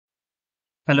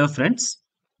Hello friends,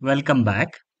 welcome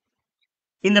back.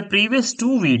 In the previous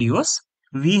two videos,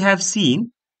 we have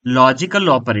seen logical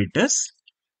operators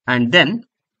and then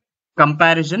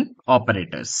comparison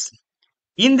operators.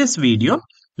 In this video,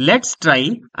 let's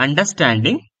try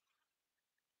understanding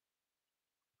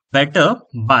better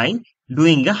by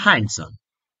doing a hands-on.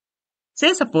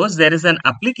 Say suppose there is an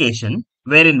application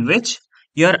wherein which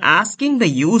you're asking the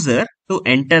user to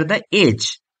enter the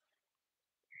age.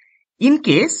 In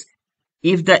case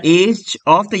if the age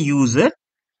of the user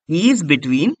is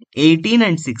between 18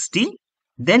 and 60,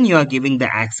 then you are giving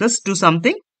the access to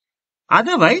something.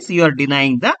 Otherwise, you are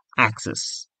denying the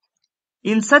access.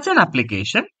 In such an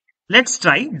application, let's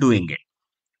try doing it.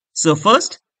 So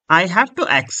first, I have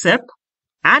to accept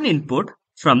an input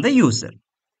from the user.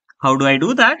 How do I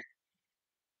do that?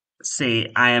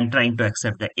 Say I am trying to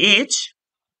accept the age.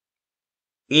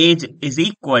 Age is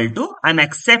equal to, I'm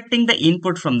accepting the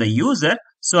input from the user.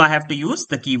 So I have to use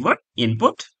the keyword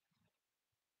input.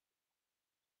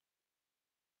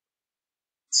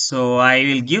 So I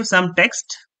will give some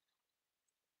text,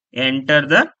 enter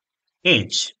the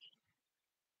age.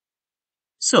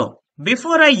 So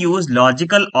before I use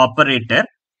logical operator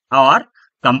or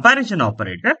comparison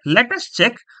operator, let us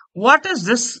check what is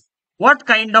this, what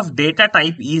kind of data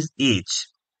type is age.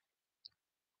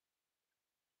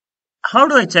 How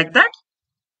do I check that?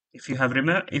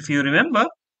 If you remember,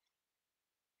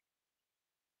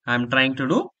 I'm trying to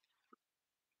do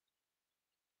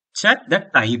check the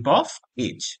type of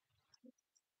age.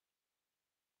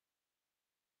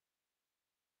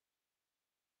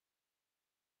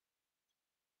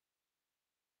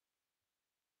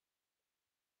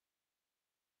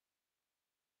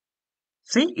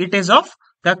 See, it is of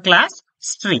the class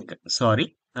string.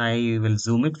 Sorry, I will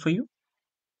zoom it for you.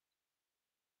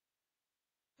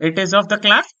 It is of the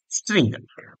class string.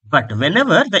 But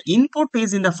whenever the input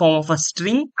is in the form of a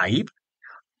string type,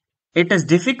 it is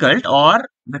difficult or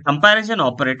the comparison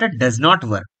operator does not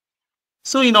work.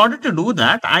 So in order to do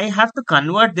that, I have to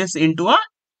convert this into a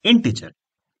integer.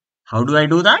 How do I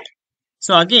do that?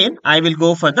 So again, I will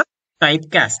go for the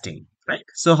typecasting, right?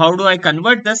 So how do I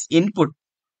convert this input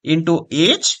into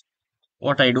age?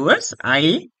 What I do is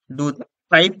I do the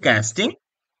typecasting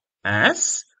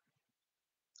as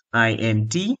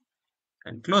int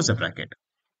and close the bracket.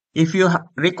 If you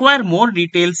require more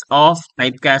details of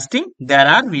typecasting, there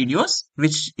are videos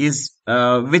which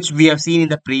we have seen in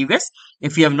the previous.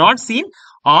 If you have not seen,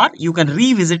 or you can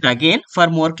revisit again for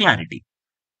more clarity.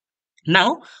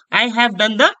 Now I have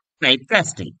done the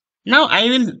typecasting. Now I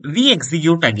will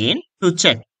re-execute again to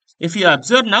check. If you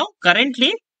observe now,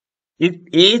 currently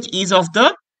age is of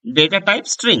the data type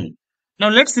string. Now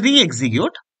let's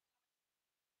re-execute.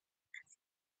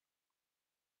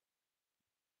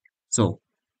 So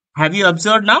have you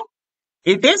observed now?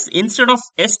 It is instead of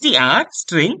str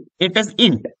string, it is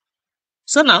int.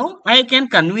 So now I can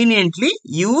conveniently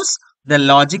use the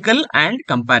logical and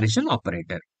comparison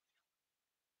operator.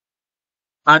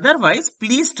 Otherwise,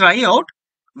 please try out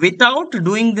without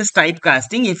doing this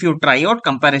typecasting. If you try out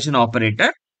comparison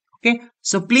operator, okay,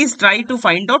 so please try to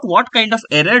find out what kind of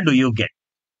error do you get.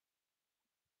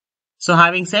 So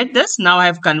having said this, now I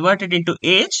have converted into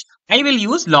age. I will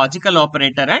use logical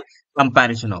operator and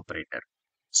comparison operator.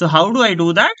 So how do I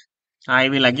do that? I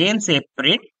will again say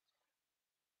print.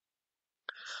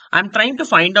 I'm trying to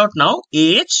find out now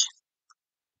age,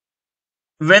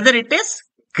 whether it is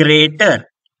greater,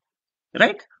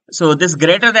 right? So this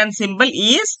greater than symbol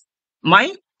is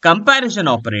my comparison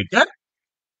operator.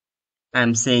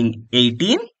 I'm saying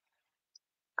 18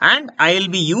 and I will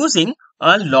be using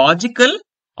a logical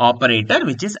operator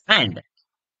which is AND,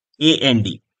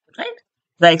 A-N-D, right?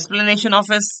 The explanation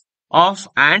of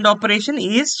AND operation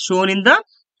is shown in the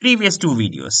previous two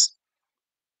videos,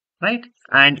 right?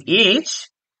 And age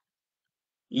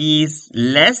is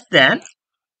less than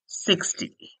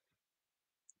 60,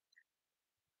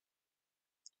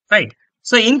 right?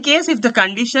 So in case if the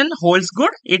condition holds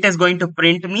good, it is going to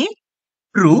print me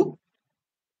true,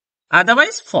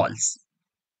 otherwise false,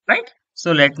 right?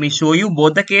 So let me show you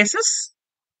both the cases.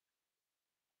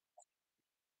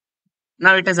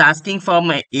 Now it is asking for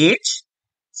my age.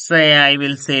 Say I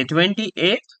will say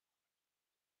 28.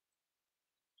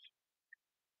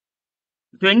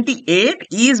 28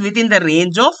 is within the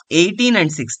range of 18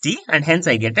 and 60 and hence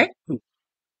I get a 2.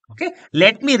 Okay.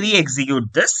 Let me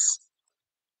re-execute this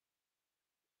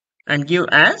and give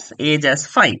as age as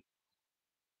 5.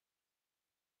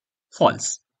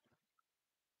 False.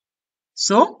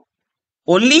 So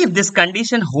only if this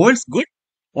condition holds good,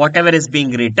 whatever is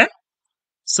being written,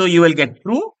 so you will get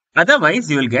true, otherwise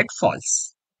you will get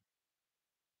false.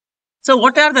 So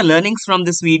what are the learnings from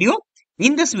this video?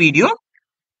 In this video,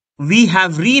 we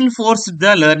have reinforced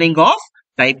the learning of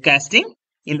typecasting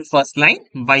in the first line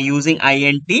by using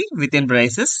int within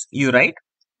braces. You write.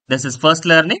 This is first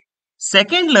learning.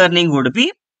 Second learning would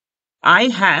be I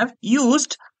have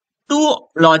used two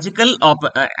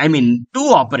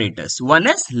operators. One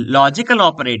is logical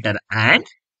operator and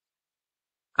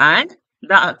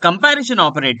the comparison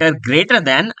operator greater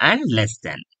than and less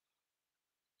than.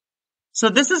 So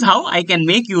this is how I can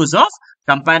make use of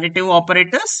comparative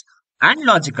operators and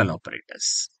logical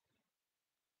operators.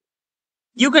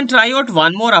 You can try out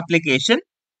one more application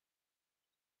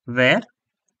where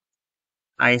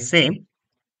I say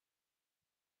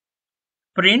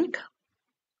print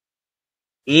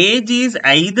age is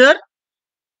either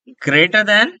greater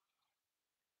than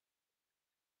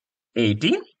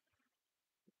 18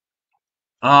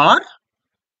 or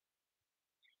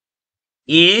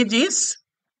age is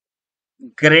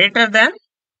greater than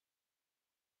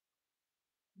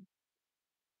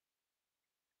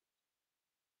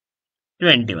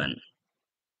 21.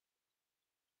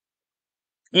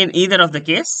 In either of the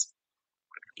case,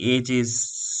 age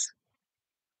is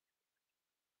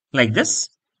like this.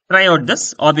 Try out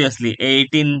this. Obviously,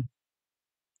 18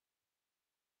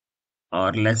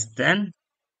 or less than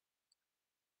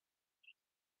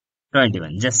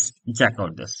 21. Just check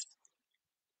out this.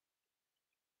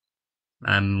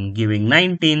 I'm giving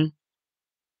 19.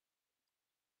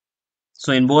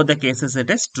 So in both the cases,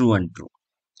 it is true and true,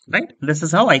 right? This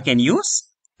is how I can use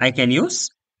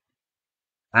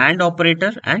AND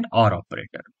operator and OR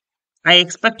operator. I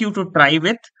expect you to try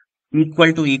with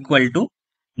equal to,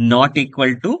 not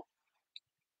equal to,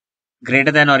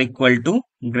 greater than or equal to,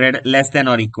 less than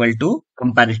or equal to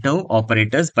comparative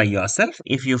operators by yourself.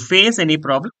 If you face any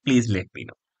problem, please let me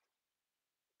know.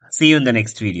 See you in the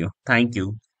next video. Thank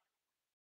you.